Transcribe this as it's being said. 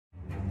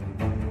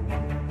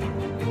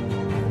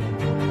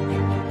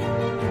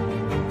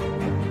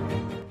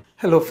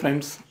Hello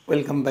friends,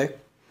 welcome back.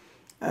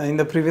 In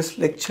the previous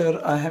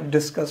lecture I have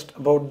discussed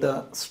about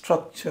the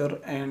structure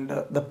and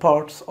the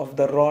parts of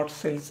the rod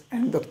cells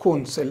and the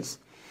cone cells.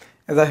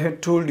 As I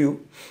had told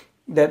you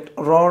that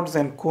rods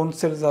and cone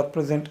cells are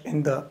present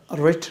in the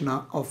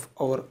retina of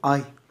our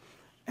eye,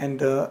 and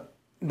the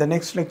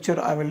next lecture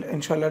I will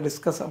inshallah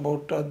discuss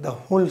about the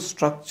whole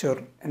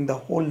structure and the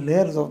whole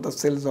layers of the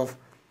cells of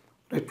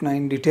retina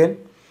in detail.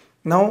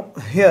 Now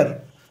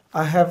here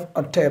I have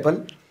a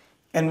table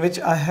in which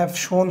I have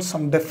shown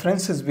some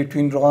differences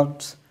between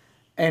rods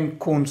and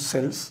cone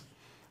cells.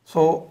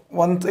 So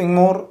one thing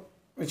more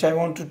which I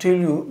want to tell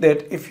you,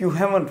 that if you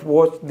haven't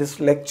watched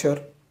this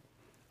lecture,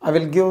 I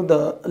will give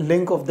the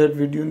link of that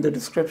video in the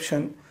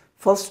description.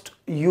 First,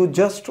 you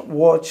just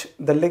watch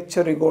the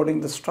lecture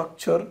regarding the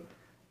structure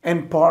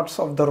and parts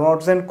of the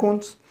rods and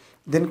cones.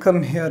 Then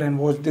come here and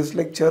watch this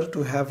lecture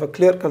to have a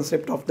clear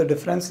concept of the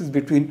differences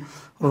between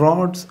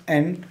rods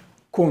and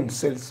cone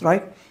cells,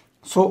 right?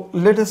 So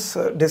let us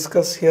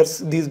discuss here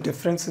these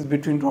differences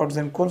between rods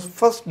and cones.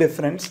 First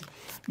difference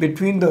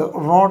between the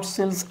rod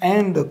cells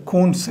and the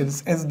cone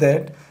cells is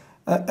that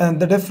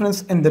the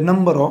difference in the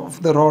number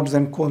of the rods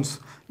and cones.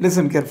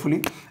 Listen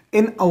carefully.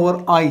 In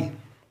our eye,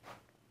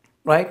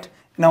 right?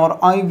 In our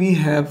eye we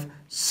have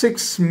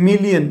 6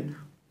 million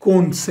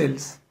cone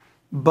cells,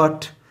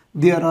 but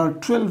there are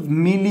 12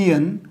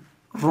 million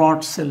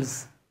rod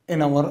cells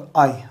in our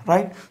eye,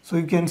 right? So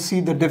you can see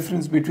the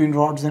difference between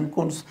rods and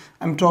cones.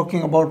 I'm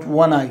talking about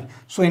one eye.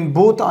 So in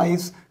both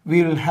eyes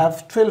we will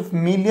have 12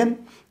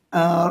 million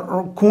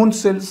cone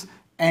cells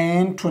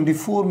and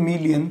 24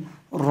 million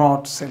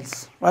rod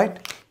cells, right?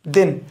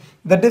 Then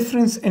the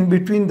difference in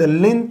between the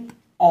length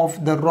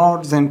of the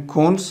rods and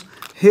cones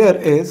here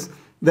is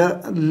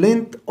the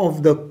length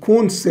of the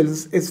cone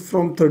cells is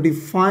from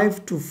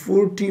 35 to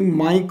 40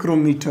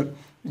 micrometer,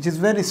 which is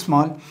very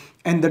small,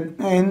 and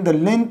the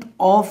length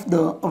of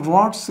the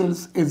rod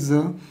cells is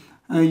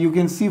you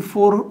can see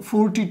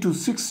 40 to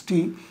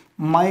 60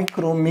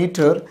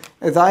 micrometer.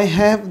 As I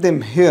have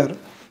them here,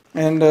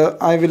 and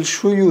I will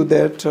show you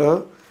that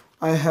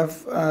I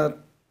have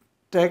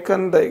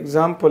taken the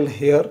example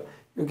here.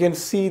 You can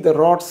see the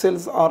rod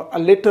cells are a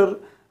little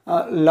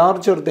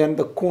larger than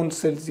the cone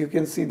cells. You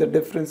can see the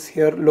difference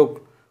here.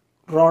 Look,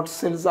 rod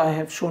cells I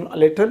have shown a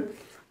little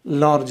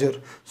larger.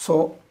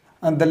 So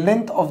and the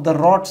length of the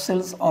rod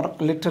cells are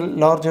a little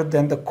larger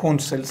than the cone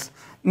cells.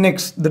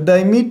 Next, the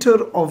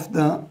diameter of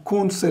the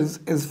cone cells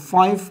is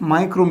 5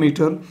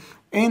 micrometer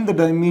and the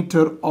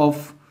diameter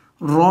of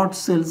rod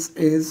cells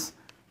is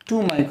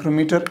 2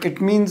 micrometer.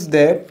 It means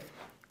that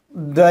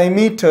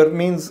diameter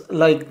means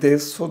like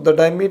this. So the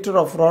diameter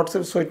of rod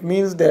cells, so it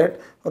means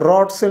that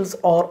rod cells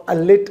are a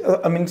little,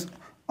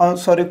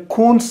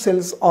 cone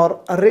cells are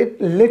a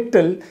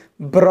little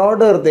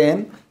broader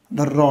than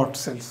the rod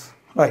cells,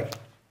 right?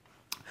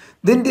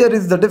 Then there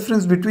is the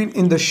difference between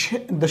in the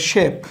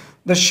shape.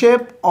 The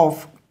shape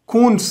of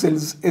cone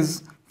cells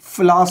is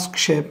flask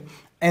shape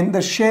and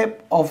the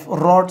shape of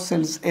rod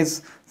cells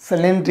is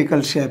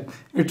cylindrical shape.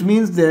 It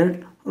means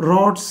that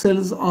rod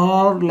cells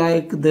are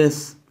like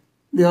this.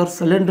 They are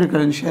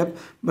cylindrical in shape,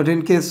 but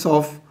in case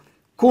of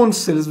cone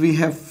cells we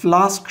have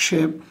flask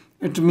shape.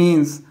 It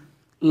means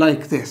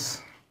like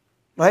this,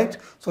 right?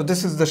 So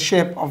this is the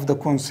shape of the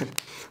cone cell.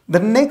 The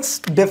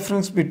next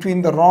difference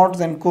between the rods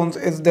and cones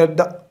is that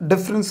the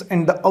difference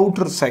in the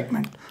outer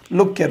segment.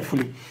 Look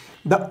carefully.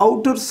 The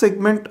outer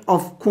segment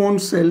of cone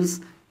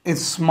cells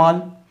is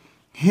small.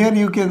 Here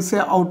you can say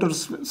outer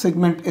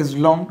segment is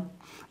long,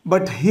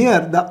 but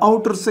here the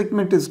outer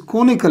segment is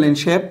conical in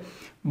shape,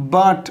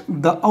 but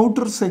the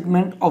outer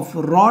segment of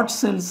rod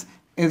cells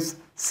is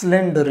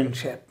slender in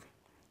shape,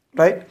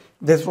 right?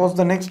 This was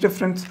the next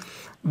difference.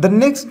 The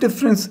next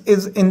difference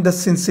is in the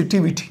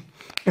sensitivity.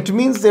 It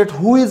means that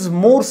who is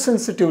more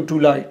sensitive to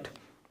light.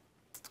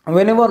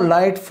 Whenever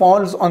light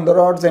falls on the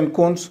rods and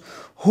cones,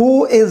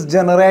 who is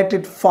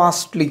generated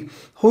fastly,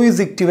 who is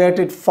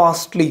activated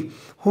fastly,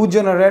 who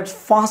generates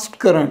fast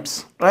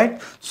currents,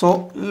 right?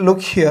 So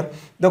look here,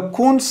 the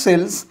cone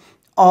cells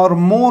are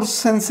more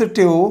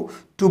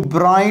sensitive to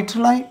bright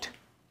light,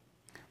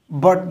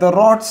 but the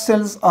rod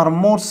cells are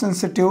more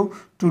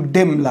sensitive to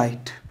dim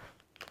light,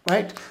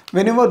 right?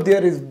 Whenever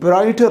there is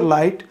brighter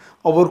light,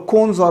 our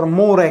cones are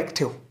more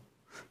active.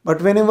 But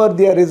whenever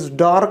there is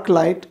dark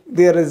light,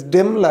 there is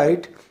dim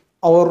light,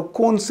 our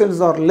cone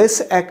cells are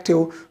less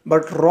active,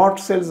 but rod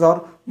cells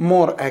are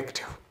more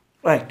active,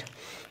 right?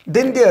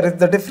 Then there is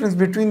the difference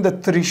between the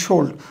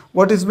threshold.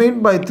 What is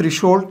meant by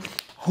threshold?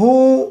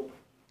 Who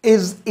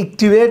is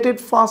activated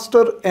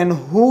faster and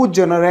who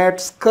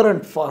generates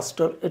current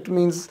faster. It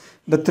means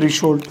the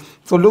threshold.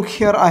 So look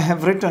here, I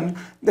have written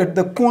that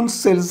the cone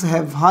cells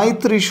have high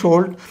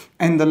threshold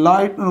and the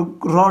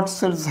rod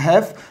cells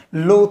have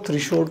low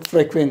threshold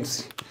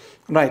frequency,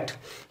 right?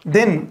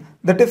 Then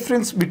the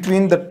difference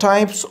between the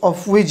types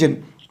of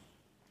vision.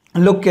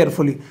 Look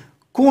carefully.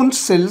 Cone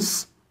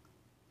cells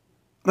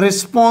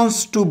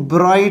responds to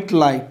bright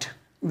light,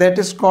 that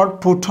is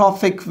called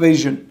photophic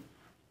vision,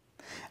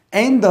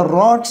 and the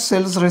rod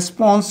cells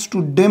responds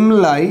to dim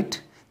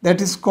light,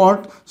 that is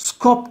called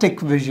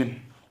Scoptic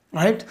Vision,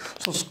 right?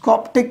 So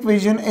Scoptic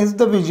Vision is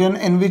the vision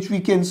in which we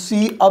can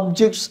see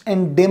objects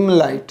in dim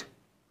light,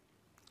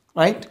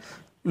 right?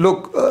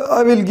 Look,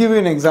 I will give you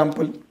an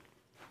example.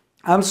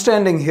 I'm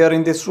standing here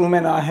in this room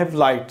and I have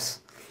lights,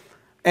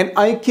 and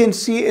I can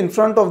see in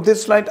front of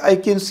this light, I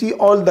can see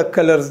all the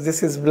colors.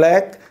 This is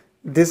black,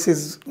 this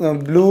is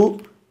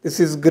blue, this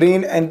is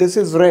green, and this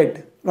is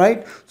red,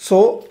 right?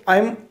 So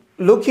I'm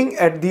looking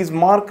at these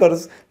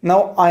markers.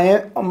 Now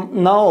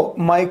now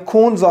my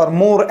cones are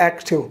more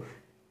active,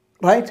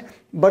 right?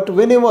 But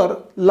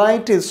whenever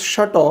light is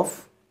shut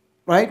off,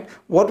 right,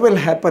 what will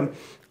happen?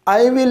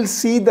 I will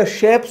see the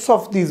shapes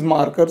of these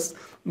markers,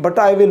 but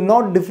I will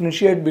not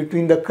differentiate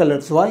between the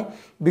colors. Why?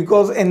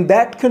 Because in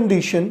that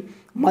condition,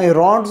 my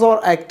rods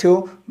are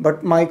active,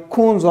 but my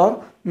cones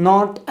are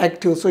not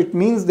active. So it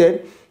means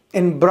that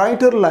in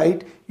brighter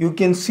light, you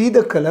can see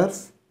the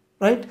colors,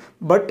 right?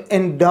 But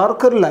in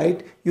darker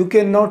light, you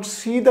cannot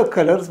see the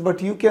colors,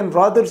 but you can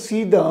rather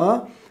see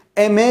the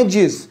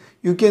images.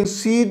 You can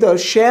see the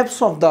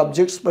shapes of the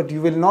objects, but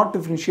you will not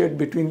differentiate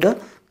between the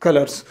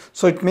colors.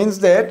 So it means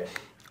that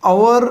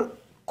our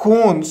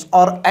cones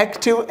are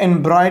active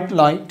in bright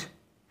light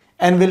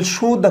and will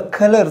show the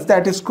colors,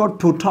 that is called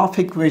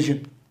photoreceptors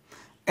vision.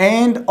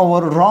 And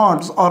our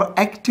rods are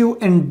active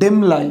in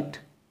dim light,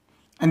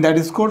 and that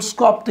is called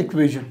Scoptic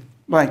Vision,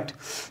 right?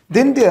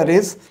 Then there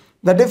is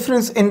the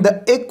difference in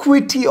the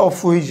acuity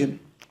of vision,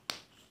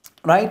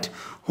 right?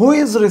 Who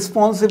is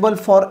responsible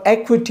for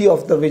acuity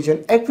of the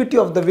vision? Acuity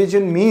of the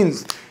vision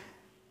means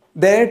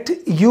that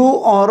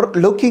you are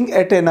looking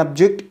at an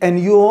object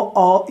and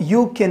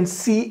you can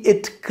see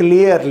it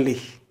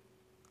clearly,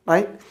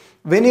 right?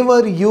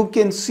 Whenever you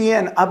can see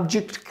an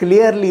object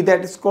clearly,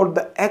 that is called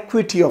the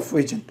acuity of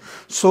vision.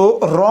 So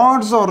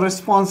rods are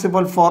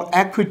responsible for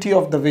acuity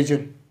of the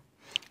vision,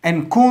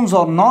 and cones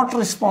are not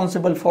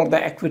responsible for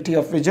the acuity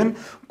of vision.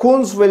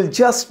 Cones will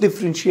just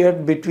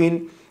differentiate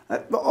between,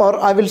 or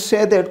I will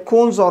say that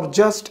cones are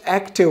just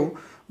active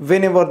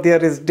whenever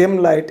there is dim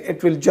light.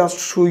 It will just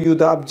show you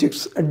the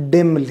objects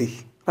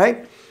dimly,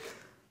 right?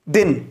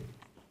 Then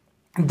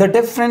the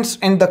difference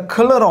in the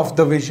color of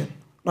the vision,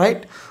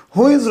 right?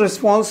 Who is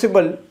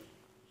responsible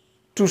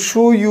to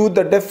show you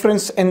the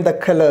difference in the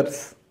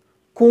colors?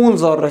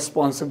 Cones are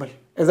responsible.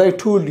 As I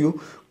told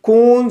you,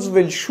 cones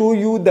will show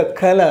you the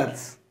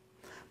colors,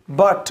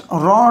 but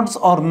rods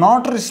are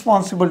not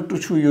responsible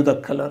to show you the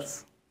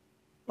colors,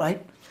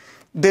 right?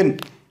 Then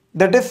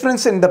the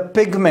difference in the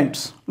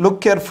pigments.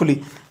 Look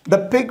carefully.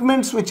 The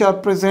pigments which are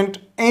present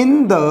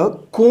in the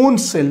cone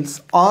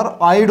cells are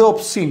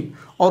iodopsin,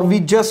 or we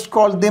just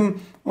call them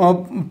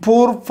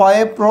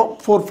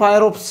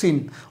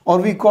Photoreceptors, or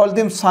we call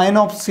them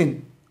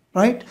synopsin,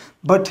 right?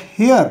 But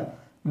here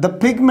the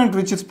pigment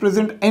which is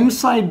present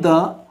inside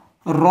the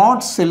rod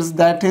cells,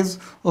 that is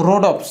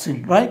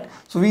rhodopsin, right?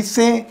 So we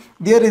say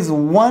there is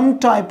one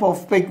type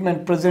of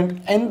pigment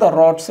present in the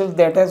rod cells,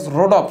 that is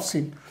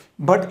rhodopsin.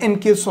 But in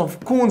case of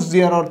cones,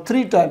 there are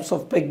three types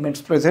of pigments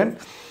present.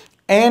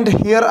 And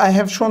here I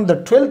have shown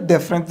the 12th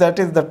difference, that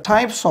is the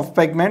types of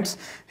pigments.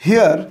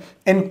 Here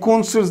in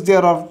cone cells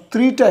there are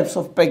three types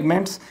of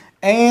pigments,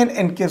 and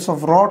in case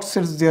of rod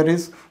cells there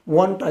is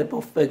one type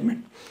of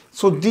pigment.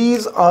 So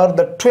these are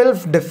the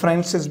 12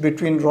 differences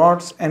between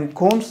rods and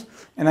cones,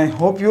 and I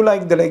hope you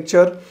like the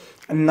lecture.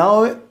 And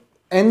now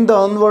in the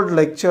onward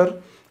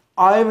lecture,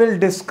 I will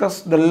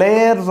discuss the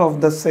layers of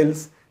the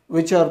cells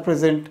which are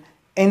present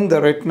in the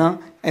retina,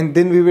 and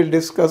then we will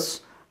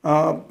discuss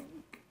the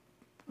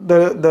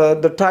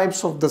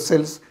types of the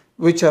cells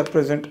which are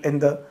present in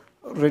the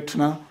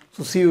retina.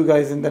 So see you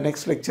guys in the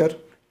next lecture.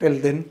 Till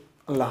then,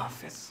 Allah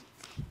Hafiz.